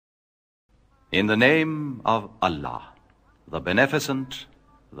In the name of Allah, the Beneficent,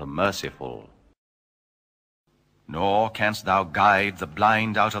 the Merciful. Nor canst thou guide the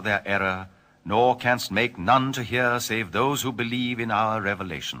blind out of their error, nor canst make none to hear save those who believe in our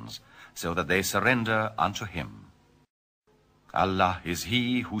revelations, so that they surrender unto him. Allah is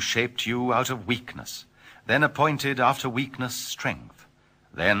he who shaped you out of weakness, then appointed after weakness strength,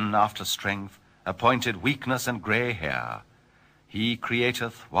 then after strength appointed weakness and grey hair. He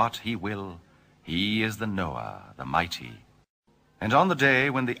createth what he will, he is the knower, the mighty. And on the day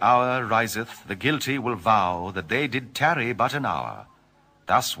when the hour riseth, the guilty will vow that they did tarry but an hour.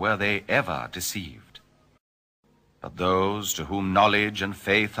 Thus were they ever deceived. But those to whom knowledge and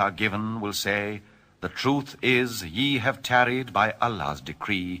faith are given will say, the truth is, ye have tarried by Allah's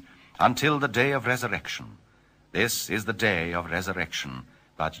decree until the day of resurrection. This is the day of resurrection,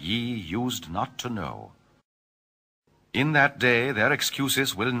 but ye used not to know. In that day their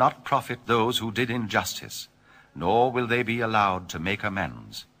excuses will not profit those who did injustice, nor will they be allowed to make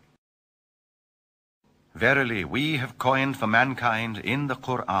amends. Verily, we have coined for mankind in the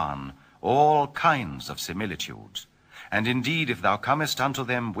Qur'an all kinds of similitudes, and indeed if thou comest unto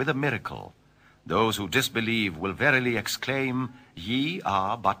them with a miracle, those who disbelieve will verily exclaim, ye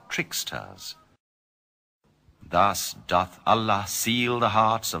are but tricksters. Thus doth Allah seal the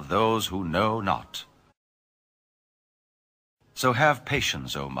hearts of those who know not. So have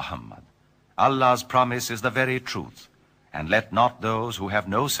patience, O Muhammad. Allah's promise is the very truth, and let not those who have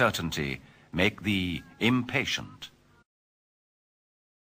no certainty make thee impatient.